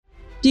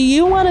Do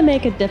you want to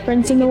make a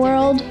difference in the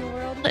world?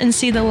 And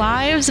see the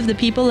lives of the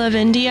people of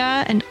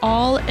India and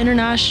all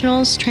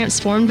internationals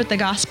transformed with the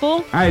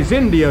gospel? As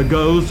India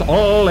goes,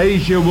 all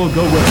Asia will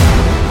go with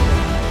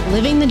it.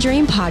 Living the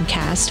Dream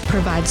podcast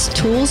provides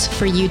tools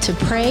for you to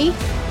pray,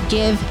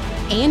 give,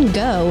 and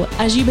go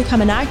as you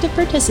become an active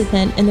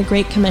participant in the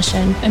Great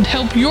Commission and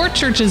help your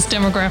church's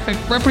demographic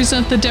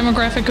represent the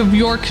demographic of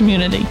your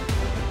community.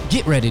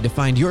 Get ready to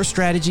find your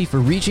strategy for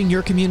reaching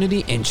your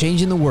community and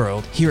changing the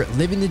world here at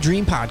Living the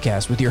Dream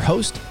podcast with your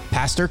host,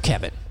 Pastor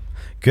Kevin.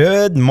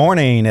 Good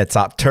morning. It's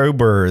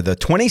October the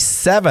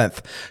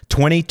 27th,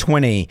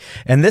 2020,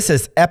 and this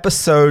is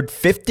episode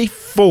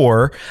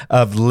 54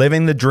 of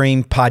Living the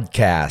Dream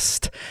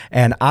podcast.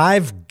 And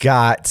I've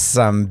got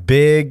some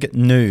big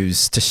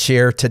news to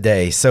share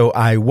today. So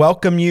I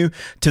welcome you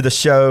to the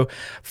show.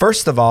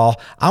 First of all,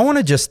 I want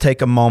to just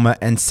take a moment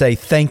and say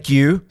thank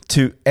you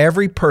to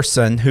every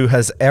person who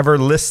has ever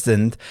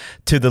listened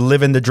to the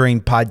Living the Dream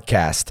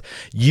podcast.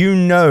 You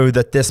know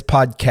that this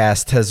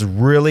podcast has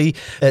really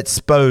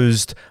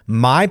exposed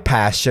my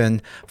passion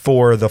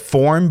for the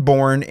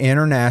foreign-born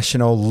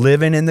international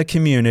living in the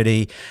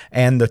community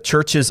and the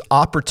church's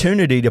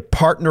opportunity to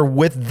partner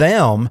with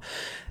them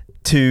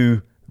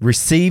to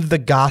receive the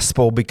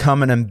gospel,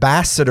 become an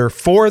ambassador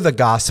for the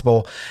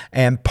gospel,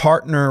 and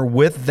partner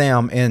with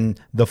them in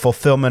the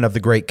fulfillment of the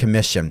Great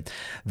Commission.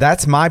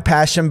 That's my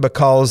passion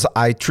because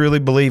I truly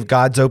believe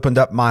God's opened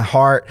up my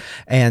heart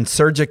and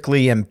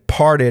surgically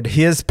imparted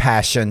His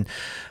passion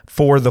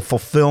for the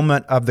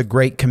fulfillment of the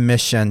Great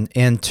Commission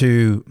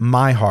into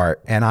my heart,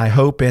 and I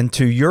hope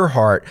into your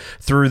heart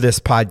through this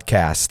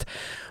podcast.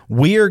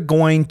 We are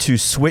going to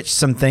switch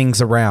some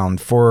things around.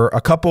 For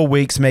a couple of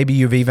weeks, maybe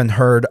you've even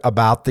heard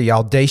about the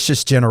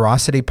Audacious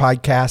Generosity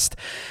podcast,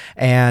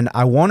 and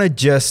I want to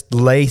just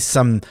lay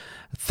some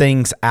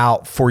things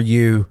out for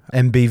you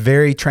and be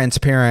very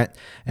transparent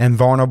and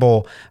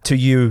vulnerable to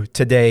you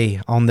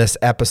today on this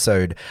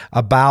episode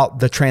about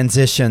the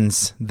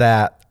transitions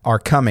that are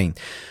coming.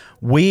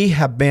 We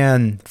have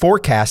been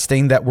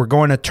forecasting that we're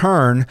going to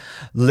turn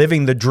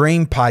Living the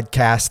Dream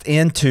podcast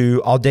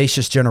into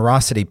Audacious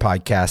Generosity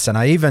podcast. And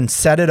I even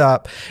set it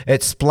up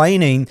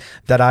explaining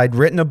that I'd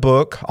written a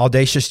book,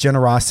 Audacious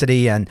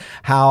Generosity, and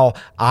how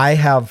I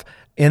have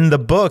in the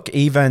book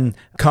even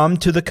come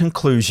to the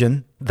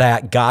conclusion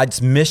that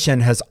God's mission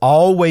has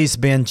always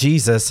been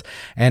Jesus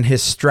and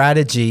His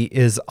strategy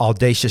is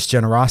audacious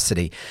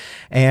generosity.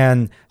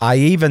 And I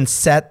even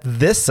set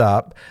this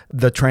up,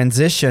 the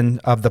transition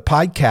of the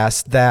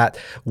podcast, that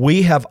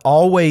we have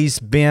always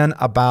been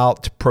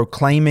about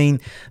proclaiming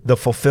the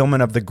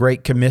fulfillment of the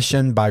Great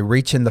Commission by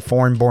reaching the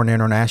foreign-born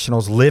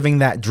internationals, living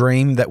that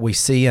dream that we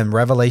see in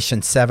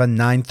Revelation 7,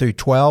 9 through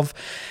 12.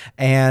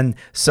 And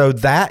so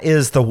that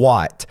is the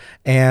what.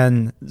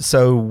 And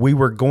so we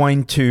were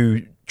going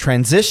to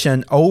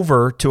transition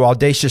over to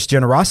Audacious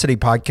Generosity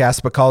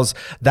podcast because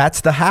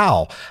that's the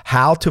how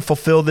to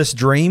fulfill this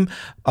dream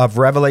of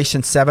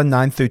Revelation 7,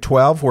 9 through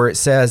 12, where it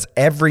says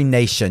every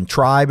nation,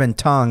 tribe, and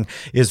tongue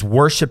is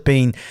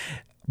worshiping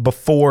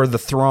before the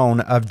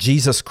throne of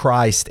Jesus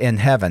Christ in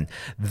heaven.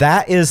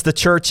 That is the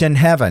church in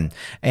heaven.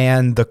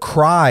 And the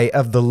cry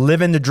of the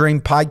Living the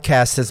Dream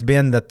podcast has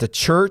been that the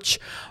church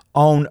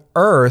on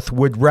earth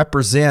would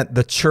represent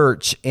the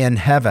church in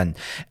heaven,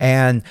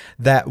 and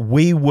that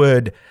we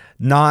would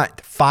not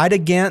fight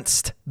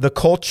against the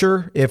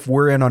culture. If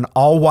we're in an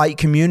all-white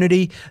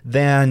community,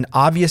 then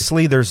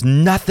obviously there's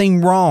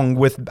nothing wrong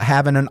with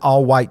having an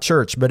all-white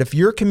church. But if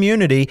your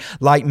community,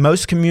 like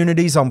most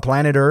communities on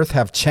planet Earth,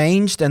 have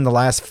changed in the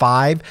last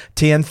 5,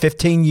 10,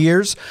 15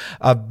 years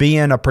of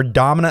being a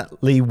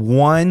predominantly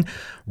one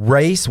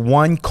race,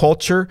 one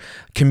culture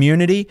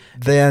community,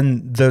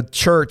 then the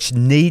church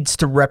needs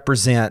to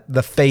represent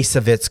the face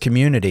of its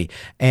community.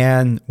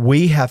 And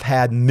we have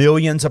had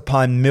millions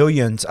upon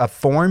millions of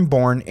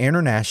foreign-born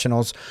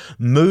internationals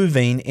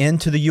moving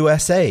into the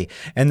USA.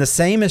 And the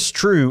same is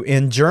true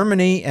in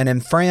Germany and in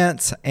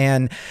France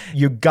and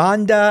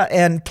Uganda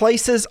and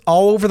places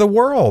all over the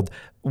world.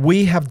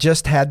 We have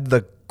just had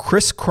the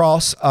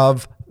crisscross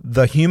of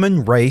the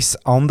human race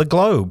on the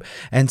globe.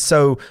 And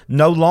so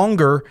no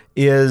longer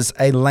is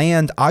a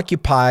land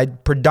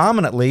occupied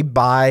predominantly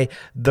by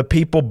the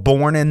people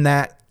born in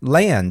that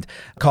land,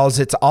 because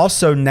it's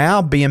also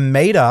now being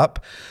made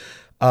up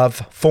of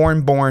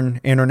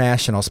foreign-born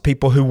internationals,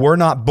 people who were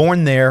not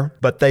born there,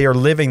 but they are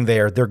living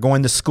there. They're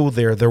going to school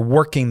there. They're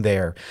working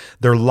there.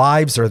 Their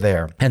lives are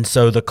there. And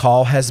so the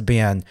call has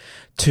been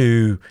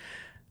to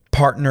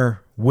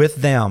partner with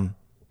them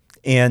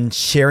in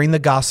sharing the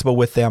gospel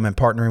with them and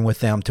partnering with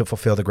them to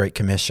fulfill the Great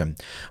Commission.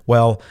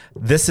 Well,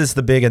 this is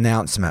the big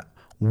announcement.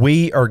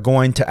 We are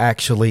going to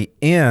actually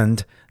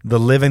end the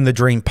Living the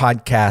Dream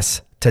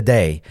podcast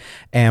today,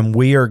 and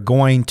we are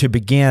going to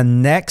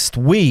begin next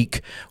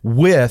week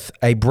with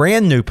a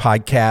brand new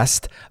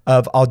podcast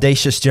of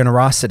Audacious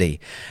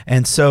Generosity.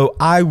 And so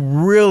I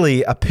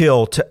really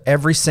appeal to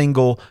every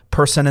single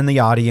person in the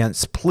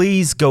audience,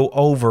 please go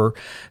over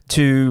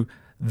to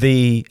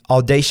the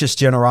Audacious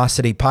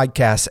Generosity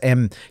podcast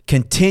and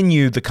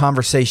continue the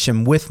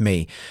conversation with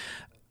me.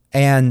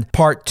 And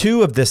part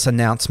 2 of this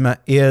announcement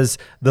is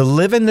the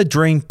Living the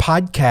Dream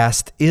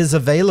podcast is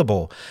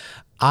available.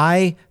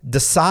 I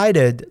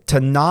decided to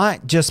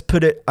not just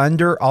put it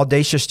under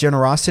Audacious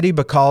Generosity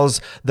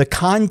because the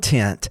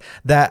content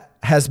that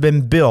has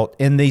been built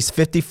in these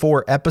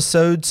 54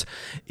 episodes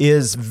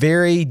is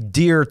very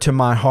dear to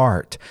my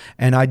heart.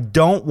 And I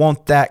don't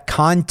want that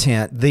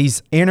content,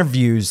 these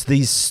interviews,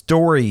 these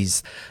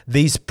stories,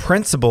 these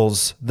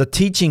principles, the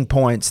teaching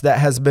points that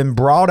has been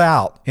brought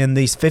out in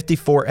these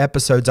 54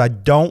 episodes, I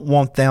don't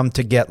want them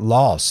to get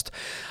lost.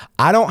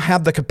 I don't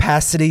have the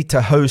capacity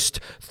to host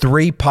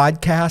 3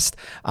 podcasts.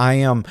 I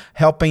am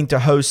helping to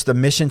host the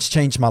Missions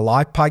Change My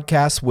Life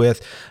podcast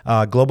with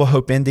Global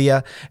Hope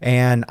India,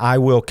 and I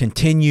will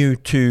continue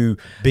to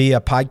be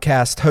a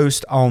podcast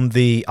host on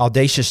the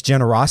Audacious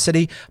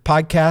Generosity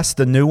podcast,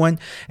 the new one.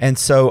 And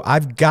so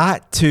I've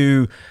got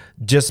to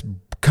just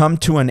come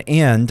to an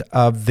end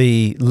of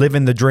the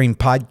Living the Dream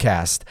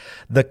podcast.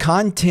 The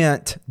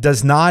content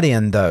does not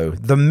end, though.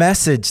 The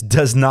message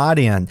does not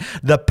end.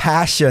 The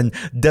passion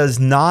does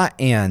not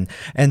end.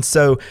 And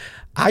so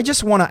I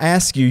just want to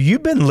ask you,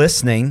 you've been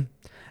listening,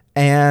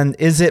 and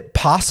is it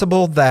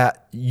possible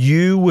that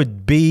you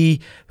would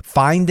be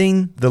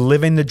finding the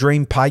Living the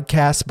Dream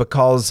podcast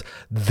because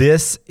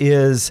this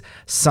is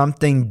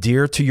something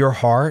dear to your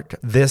heart,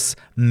 this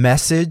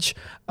message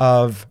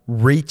of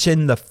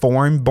reaching the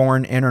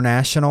foreign-born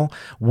international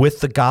with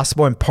the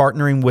gospel and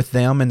partnering with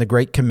them in the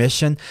Great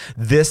Commission,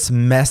 this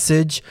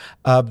message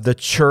of the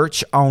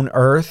church on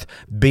earth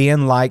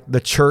being like the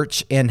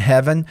church in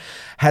heaven?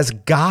 Has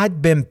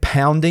God been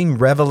pounding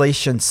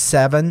Revelation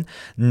 7,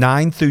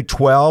 9 through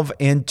 12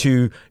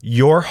 into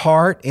your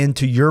heart,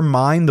 into your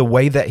mind, the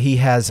way that He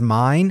has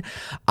mine?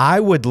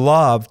 I would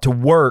love to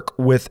work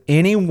with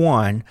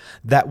anyone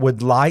that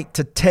would like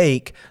to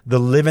take the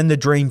Living the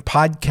Dream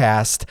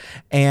podcast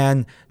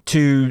and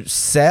to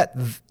set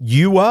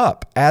you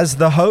up as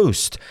the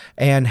host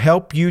and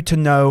help you to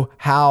know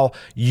how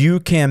you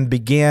can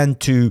begin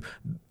to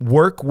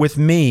work with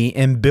me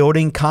in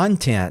building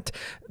content.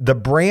 The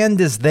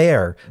brand is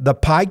there. The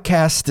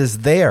podcast is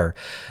there.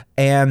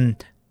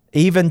 And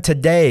even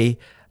today,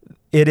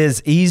 it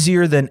is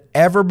easier than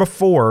ever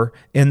before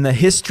in the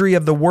history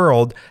of the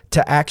world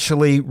to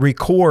actually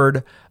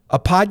record a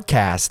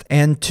podcast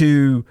and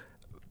to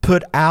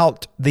put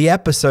out the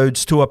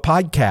episodes to a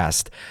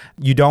podcast.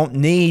 You don't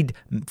need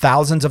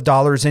thousands of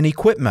dollars in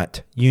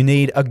equipment. You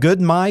need a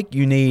good mic,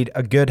 you need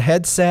a good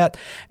headset,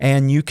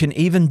 and you can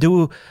even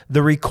do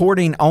the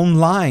recording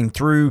online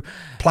through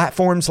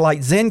platforms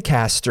like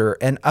Zencastr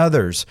and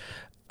others.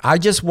 I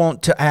just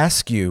want to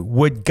ask you,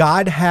 would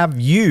God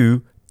have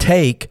you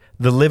take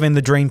the Living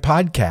the Dream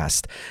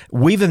podcast?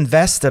 We've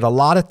invested a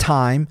lot of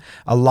time,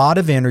 a lot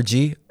of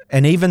energy,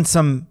 and even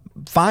some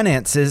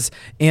finances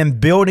in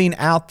building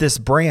out this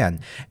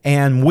brand.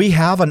 And we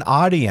have an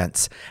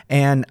audience,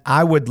 and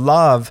I would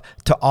love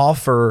to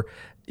offer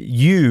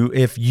you,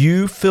 if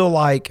you feel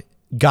like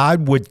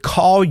God would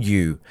call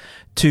you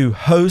to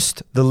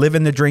host the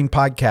Living the Dream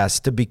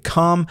podcast, to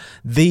become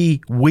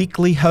the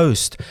weekly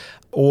host,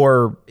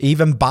 or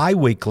even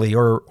bi-weekly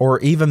or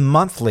even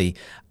monthly,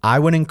 I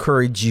would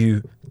encourage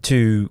you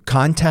to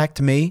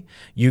contact me.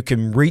 You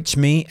can reach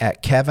me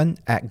at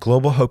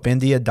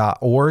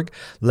kevin@globalhopeindia.org.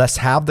 Let's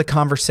have the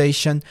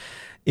conversation.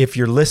 If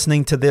you're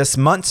listening to this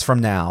months from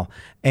now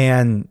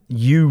and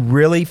you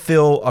really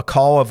feel a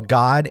call of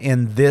God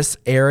in this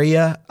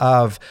area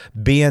of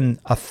being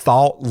a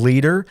thought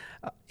leader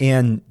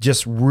and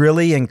just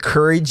really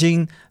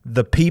encouraging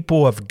the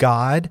people of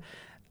God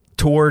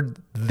toward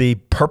the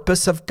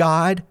purpose of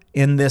God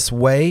in this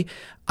way,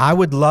 I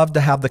would love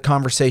to have the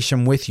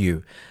conversation with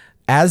you.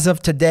 As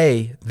of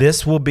today,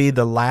 this will be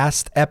the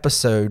last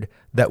episode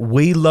that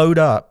we load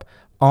up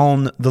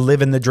on the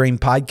Living the Dream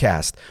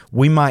podcast.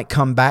 We might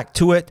come back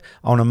to it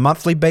on a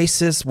monthly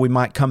basis. We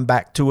might come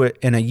back to it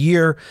in a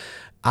year.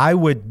 I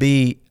would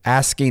be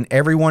asking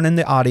everyone in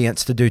the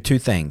audience to do 2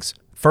 things.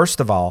 First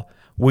of all,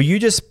 will you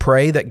just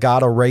pray that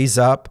God will raise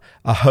up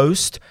a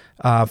host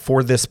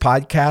for this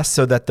podcast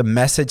so that the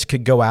message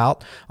could go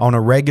out on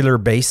a regular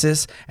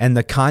basis and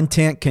the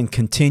content can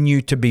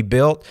continue to be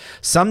built?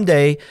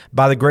 Someday,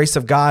 by the grace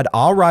of God,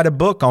 I'll write a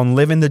book on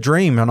Living the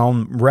Dream and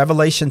on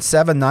Revelation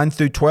 7, 9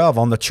 through 12,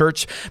 on the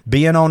church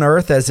being on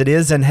earth as it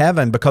is in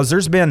heaven, because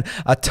there's been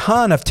a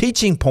ton of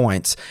teaching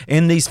points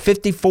in these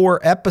 54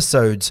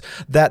 episodes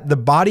that the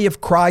body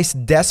of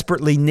Christ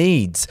desperately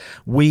needs.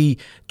 We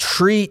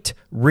treat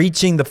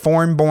reaching the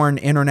foreign-born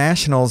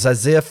internationals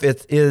as if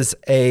it is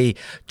a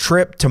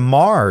trip to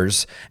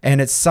Mars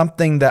and it's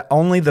something that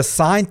only the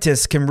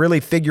scientists can really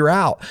figure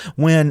out,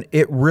 when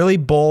it really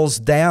boils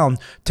down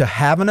to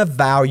having a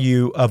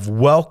value of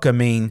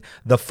welcoming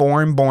the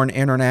foreign-born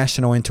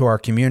international into our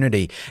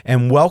community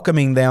and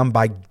welcoming them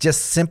by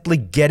just simply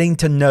getting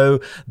to know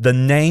the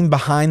name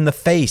behind the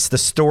face, the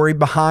story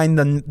behind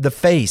the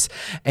face,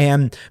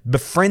 and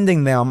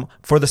befriending them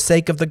for the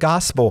sake of the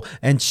gospel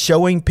and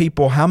showing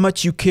people how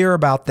much you care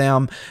about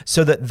them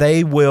so that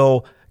they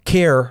will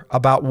care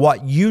about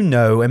what you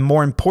know, and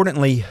more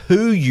importantly,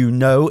 who you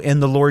know in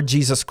the Lord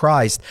Jesus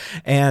Christ.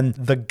 And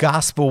the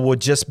gospel will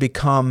just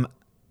become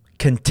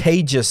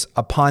contagious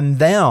upon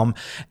them.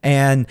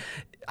 And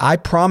I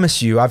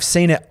promise you, I've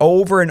seen it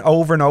over and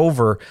over and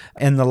over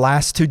in the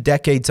last 2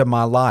 decades of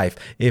my life.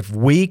 If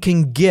we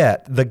can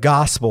get the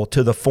gospel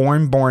to the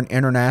foreign-born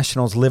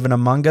internationals living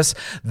among us,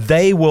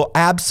 they will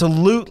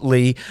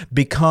absolutely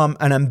become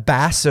an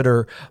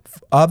ambassador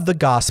of the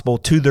gospel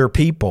to their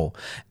people.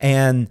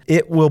 And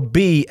it will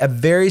be a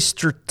very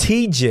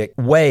strategic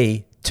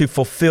way to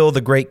fulfill the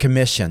Great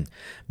Commission.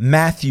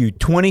 Matthew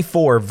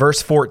 24,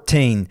 verse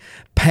 14,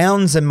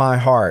 pounds in my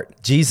heart.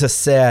 Jesus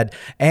said,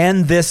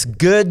 and this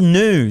good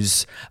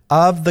news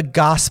of the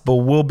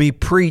gospel will be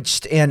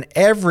preached in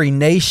every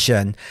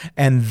nation,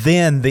 and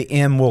then the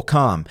end will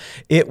come.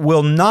 It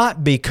will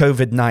not be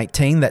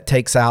COVID-19 that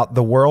takes out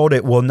the world.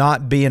 It will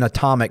not be an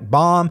atomic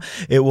bomb.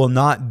 It will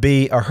not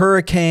be a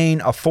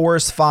hurricane, a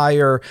forest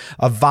fire,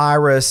 a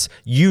virus,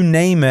 you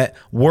name it,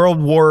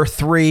 World War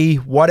III,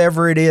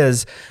 whatever it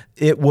is.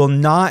 It will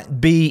not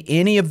be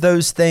any of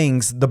those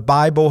things. The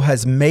Bible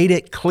has made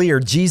it clear.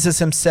 Jesus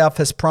himself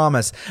has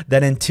promised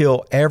that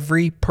until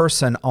every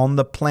person on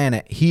the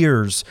planet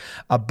hears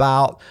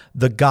about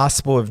the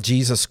gospel of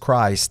Jesus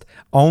Christ,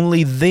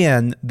 only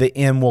then the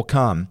end will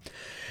come.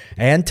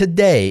 And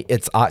today,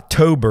 it's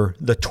October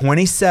the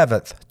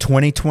 27th,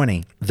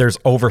 2020. There's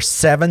over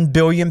 7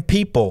 billion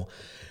people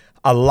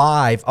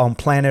alive on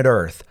planet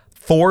Earth.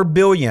 4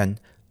 billion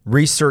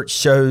research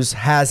shows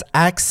has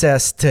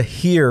access to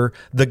hear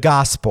the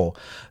gospel.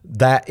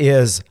 That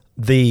is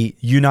the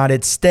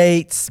United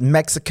States,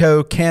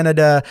 Mexico,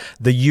 Canada,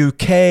 the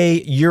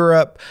UK,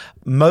 Europe.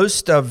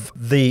 Most of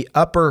the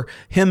upper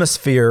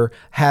hemisphere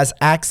has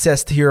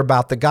access to hear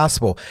about the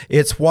gospel.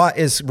 It's what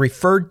is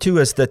referred to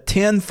as the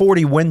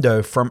 1040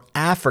 window from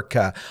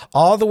Africa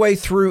all the way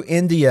through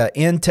India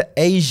into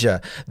Asia.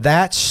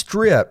 That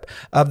strip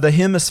of the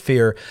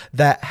hemisphere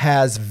that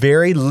has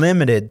very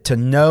limited to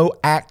no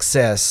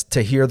access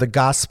to hear the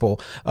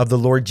gospel of the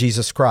Lord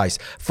Jesus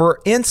Christ.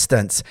 For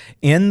instance,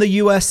 in the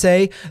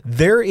USA,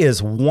 there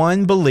is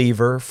 1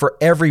 believer for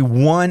every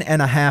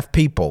 1.5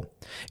 people.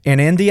 In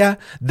India,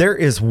 there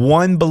is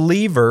 1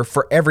 believer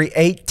for every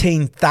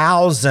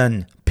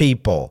 18,000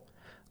 people.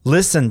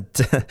 Listen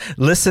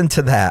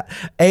to that.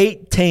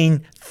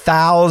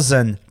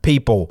 18,000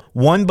 people.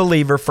 1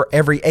 believer for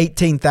every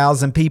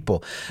 18,000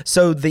 people.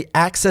 So the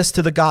access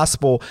to the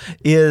gospel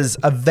is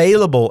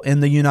available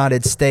in the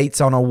United States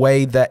on a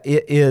way that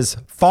it is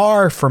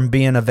far from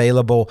being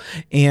available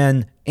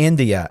in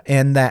India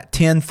in that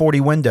 1040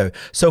 window.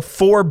 So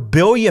 4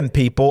 billion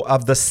people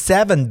of the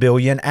 7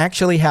 billion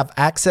actually have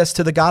access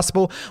to the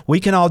gospel. We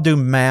can all do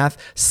math.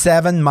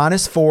 7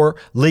 minus 4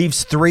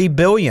 leaves 3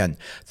 billion.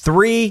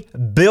 3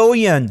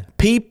 billion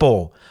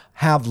people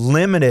have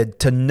limited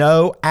to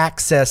no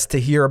access to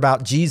hear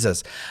about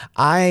Jesus.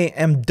 I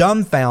am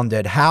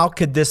dumbfounded. How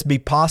could this be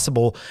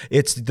possible?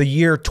 It's the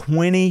year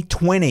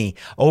 2020,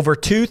 over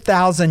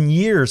 2,000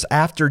 years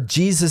after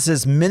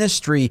Jesus'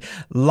 ministry,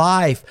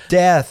 life,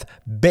 death,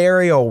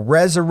 burial,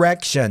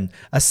 resurrection,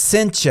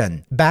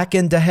 ascension, back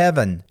into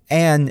heaven.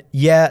 And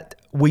yet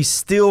we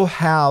still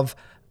have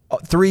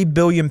 3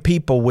 billion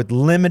people with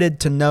limited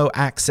to no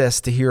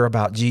access to hear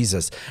about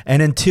Jesus. And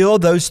until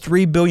those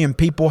 3 billion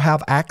people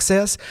have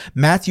access,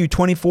 Matthew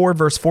 24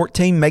 verse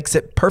 14 makes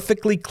it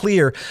perfectly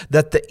clear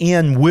that the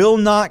end will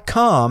not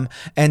come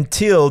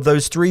until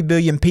those 3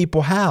 billion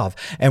people have.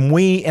 And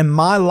in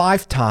my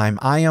lifetime,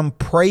 I am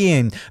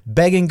praying,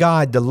 begging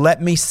God to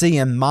let me see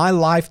in my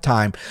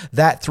lifetime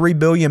that 3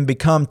 billion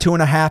become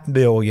 2.5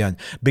 billion,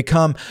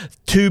 become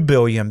 2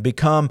 billion,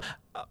 become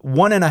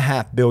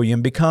 1.5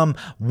 billion, become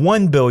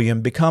 1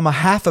 billion, become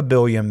 500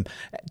 million,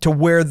 to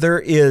where there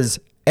is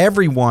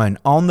everyone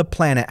on the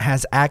planet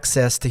has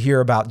access to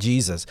hear about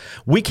Jesus.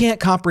 We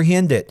can't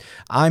comprehend it.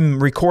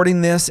 I'm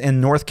recording this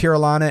in North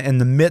Carolina in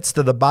the midst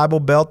of the Bible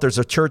Belt. There's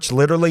a church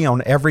literally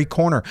on every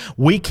corner.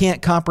 We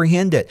can't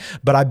comprehend it.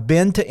 But I've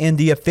been to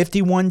India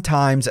 51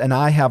 times, and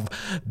I have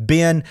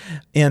been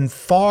in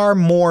far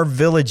more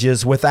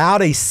villages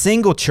without a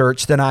single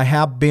church than I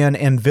have been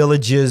in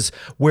villages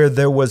where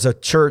there was a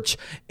church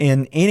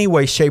in any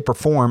way, shape, or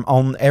form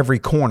on every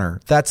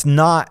corner. That's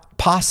not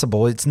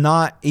possible. It's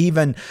not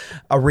even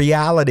a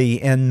reality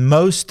in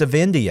most of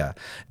India.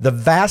 The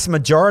vast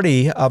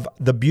majority of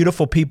the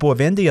beautiful people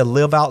of India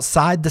live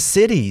outside the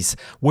cities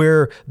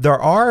where there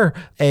are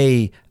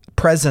a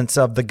presence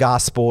of the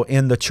gospel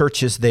in the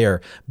churches there.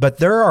 But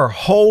there are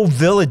whole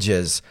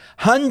villages,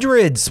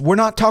 hundreds, we're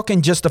not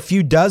talking just a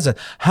few dozen,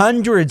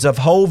 hundreds of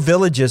whole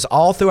villages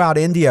all throughout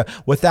India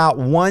without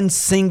one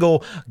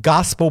single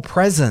gospel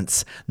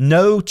presence.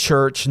 No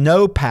church,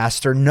 no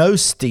pastor, no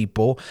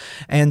steeple.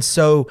 And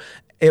so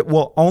it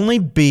will only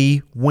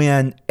be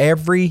when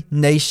every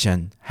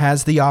nation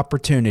has the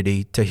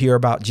opportunity to hear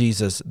about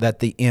Jesus that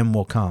the end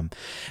will come.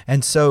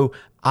 And so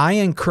I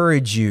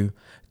encourage you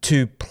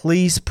to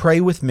please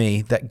pray with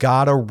me that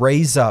God will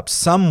raise up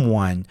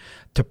someone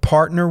to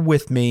partner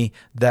with me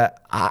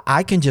that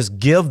I can just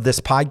give this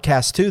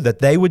podcast to, that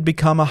they would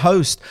become a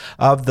host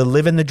of the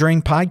Living the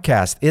Dream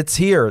podcast. It's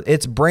here.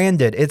 It's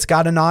branded. It's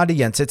got an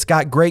audience. It's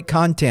got great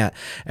content.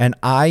 And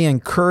I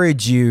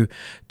encourage you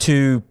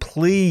to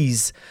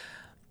please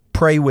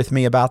pray with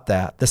me about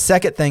that. The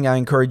second thing I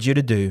encourage you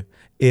to do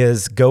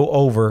is go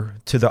over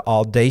to the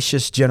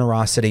Audacious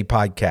Generosity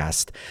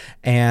podcast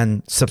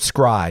and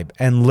subscribe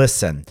and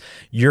listen.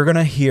 You're going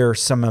to hear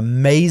some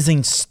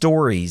amazing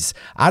stories.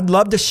 I'd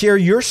love to share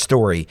your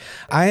story.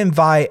 I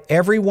invite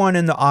everyone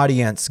in the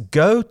audience,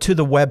 go to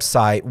the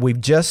website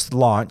we've just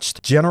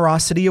launched,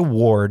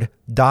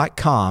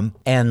 generosityaward.com,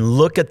 and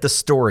look at the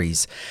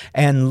stories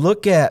and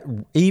look at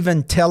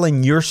even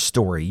telling your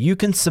story. You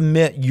can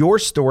submit your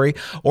story,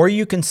 or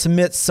you can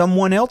submit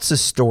someone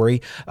else's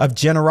story of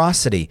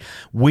generosity.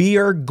 We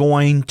are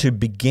going to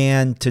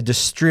begin to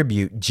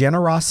distribute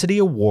generosity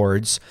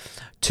awards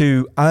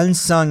to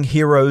unsung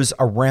heroes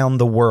around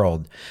the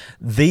world.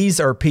 These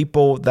are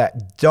people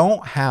that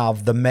don't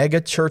have the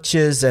mega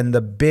churches and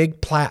the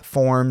big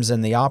platforms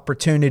and the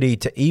opportunity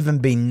to even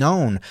be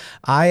known.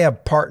 I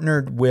have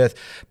partnered with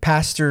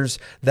pastors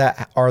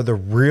that are the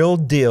real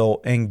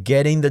deal in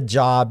getting the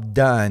job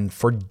done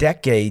for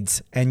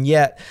decades, and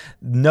yet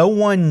no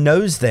one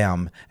knows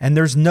them. And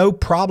there's no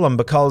problem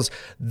because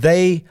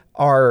they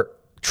are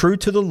true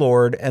to the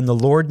Lord, and the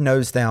Lord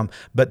knows them.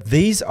 But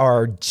these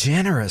are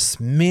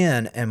generous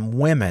men and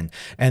women,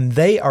 and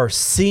they are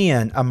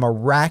seeing a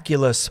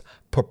miraculous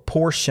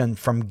proportion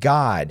from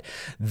God.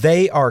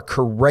 They are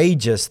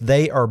courageous,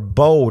 they are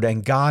bold,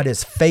 and God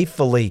is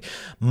faithfully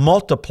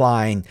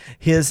multiplying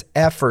His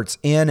efforts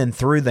in and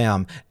through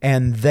them,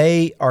 and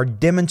they are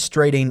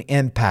demonstrating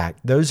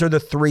impact. Those are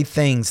the three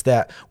things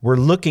that we're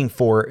looking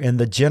for in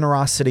the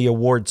Generosity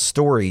Award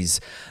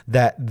stories,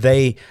 that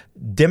they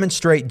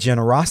demonstrate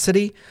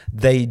generosity,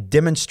 they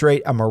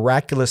demonstrate a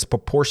miraculous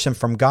proportion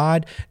from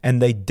God,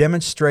 and they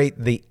demonstrate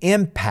the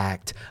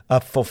impact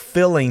of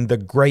fulfilling the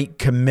Great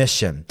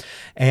Commission.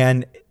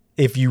 And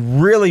if you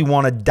really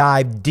want to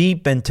dive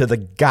deep into the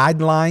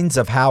guidelines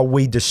of how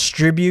we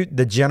distribute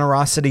the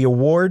Generosity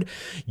Award,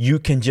 you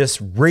can just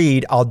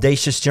read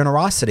Audacious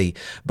Generosity,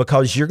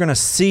 because you're going to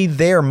see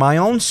there my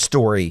own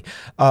story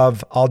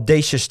of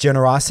audacious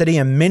generosity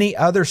and many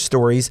other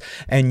stories,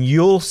 and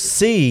you'll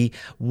see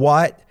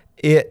what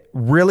it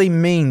really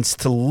means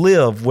to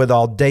live with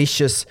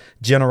audacious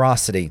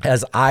generosity.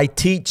 As I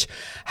teach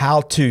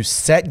how to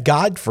set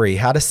God free,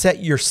 how to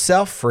set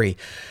yourself free,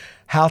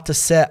 how to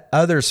set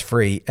others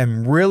free,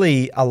 and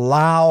really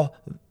allow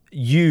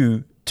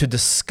you to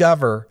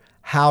discover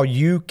how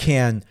you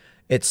can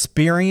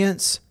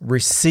experience,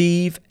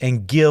 receive,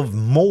 and give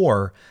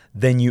more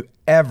than you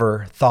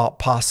ever thought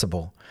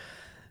possible.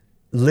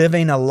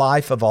 Living a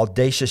life of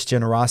audacious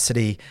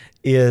generosity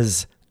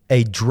is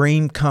a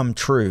dream come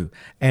true.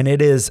 And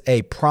it is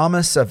a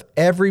promise of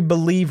every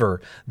believer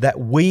that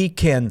we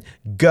can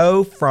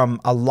go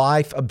from a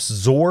life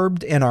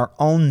absorbed in our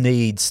own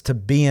needs to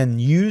being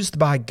used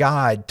by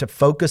God to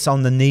focus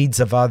on the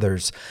needs of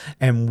others.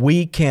 And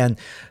we can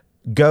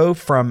go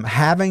from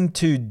having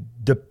to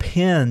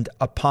depend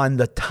upon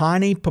the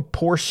tiny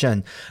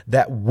proportion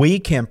that we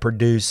can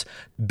produce,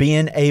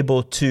 being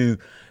able to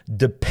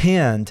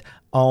depend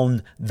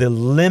on the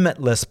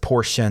limitless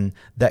portion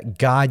that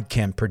God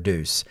can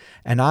produce.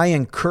 And I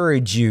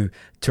encourage you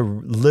to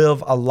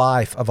live a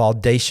life of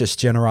audacious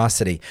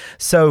generosity.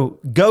 So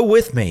go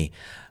with me.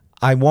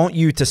 I want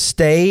you to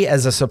stay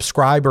as a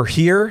subscriber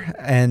here,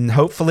 and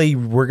hopefully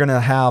we're going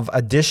to have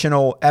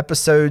additional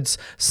episodes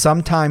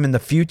sometime in the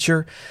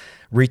future.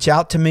 Reach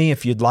out to me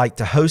if you'd like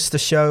to host the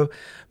show,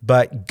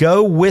 but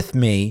go with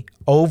me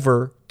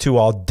over to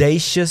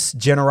Audacious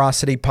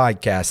Generosity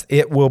Podcast.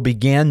 It will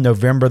begin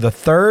November the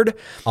 3rd.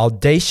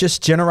 Audacious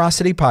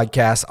Generosity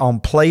Podcast on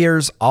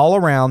players all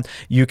around.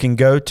 You can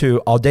go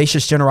to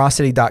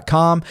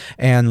audaciousgenerosity.com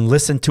and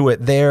listen to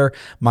it there.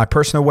 My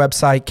personal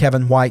website,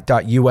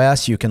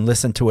 kevinwhite.us. You can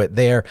listen to it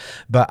there.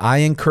 But I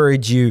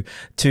encourage you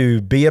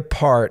to be a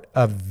part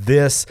of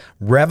this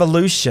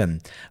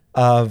revolution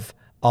of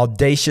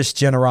audacious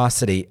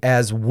generosity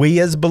as we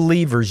as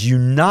believers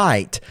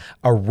unite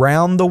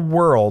around the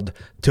world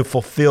to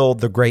fulfill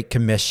the Great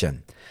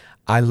Commission.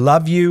 I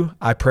love you.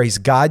 I praise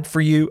God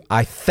for you.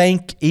 I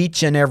thank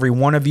each and every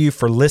one of you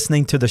for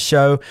listening to the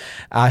show.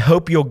 I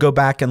hope you'll go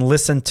back and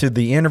listen to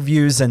the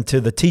interviews and to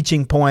the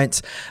teaching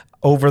points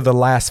over the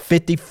last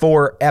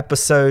 54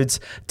 episodes.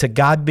 To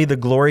God be the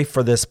glory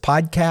for this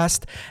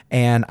podcast.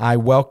 And I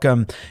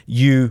welcome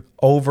you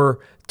over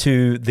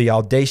to the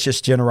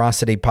Audacious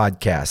Generosity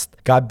Podcast.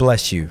 God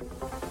bless you.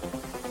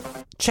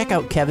 Check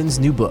out Kevin's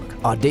new book,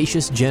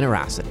 Audacious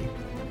Generosity.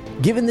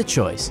 Given the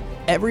choice,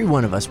 every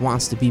one of us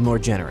wants to be more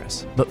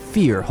generous, but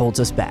fear holds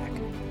us back.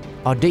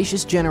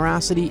 Audacious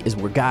generosity is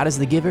where God is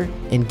the giver,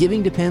 and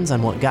giving depends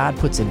on what God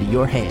puts into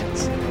your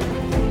hands.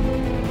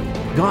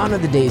 Gone are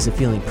the days of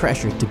feeling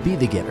pressured to be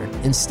the giver.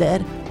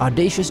 Instead,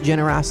 audacious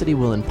generosity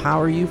will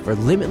empower you for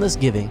limitless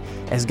giving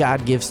as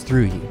God gives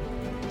through you.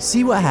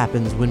 See what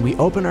happens when we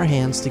open our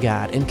hands to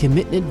God and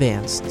commit in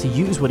advance to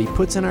use what He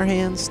puts in our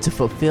hands to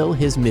fulfill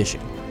His mission.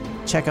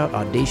 Check out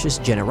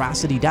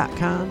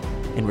audaciousgenerosity.com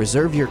and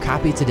reserve your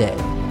copy today.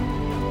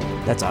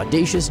 That's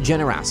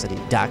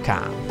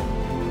audaciousgenerosity.com.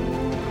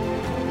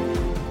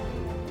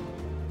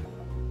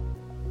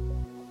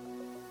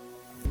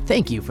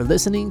 Thank you for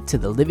listening to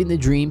the Living the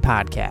Dream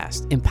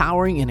podcast,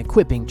 empowering and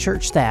equipping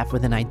church staff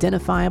with an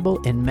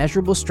identifiable and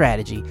measurable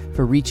strategy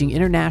for reaching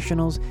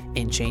internationals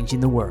and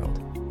changing the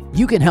world.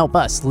 You can help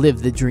us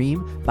live the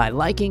dream by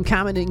liking,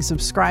 commenting,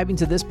 subscribing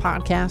to this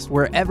podcast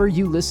wherever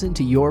you listen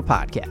to your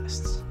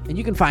podcasts. And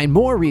you can find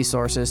more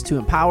resources to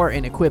empower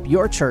and equip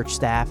your church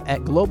staff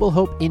at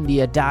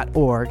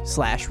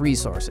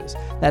globalhopeindia.org/resources.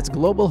 That's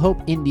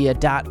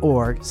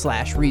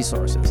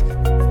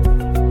globalhopeindia.org/resources.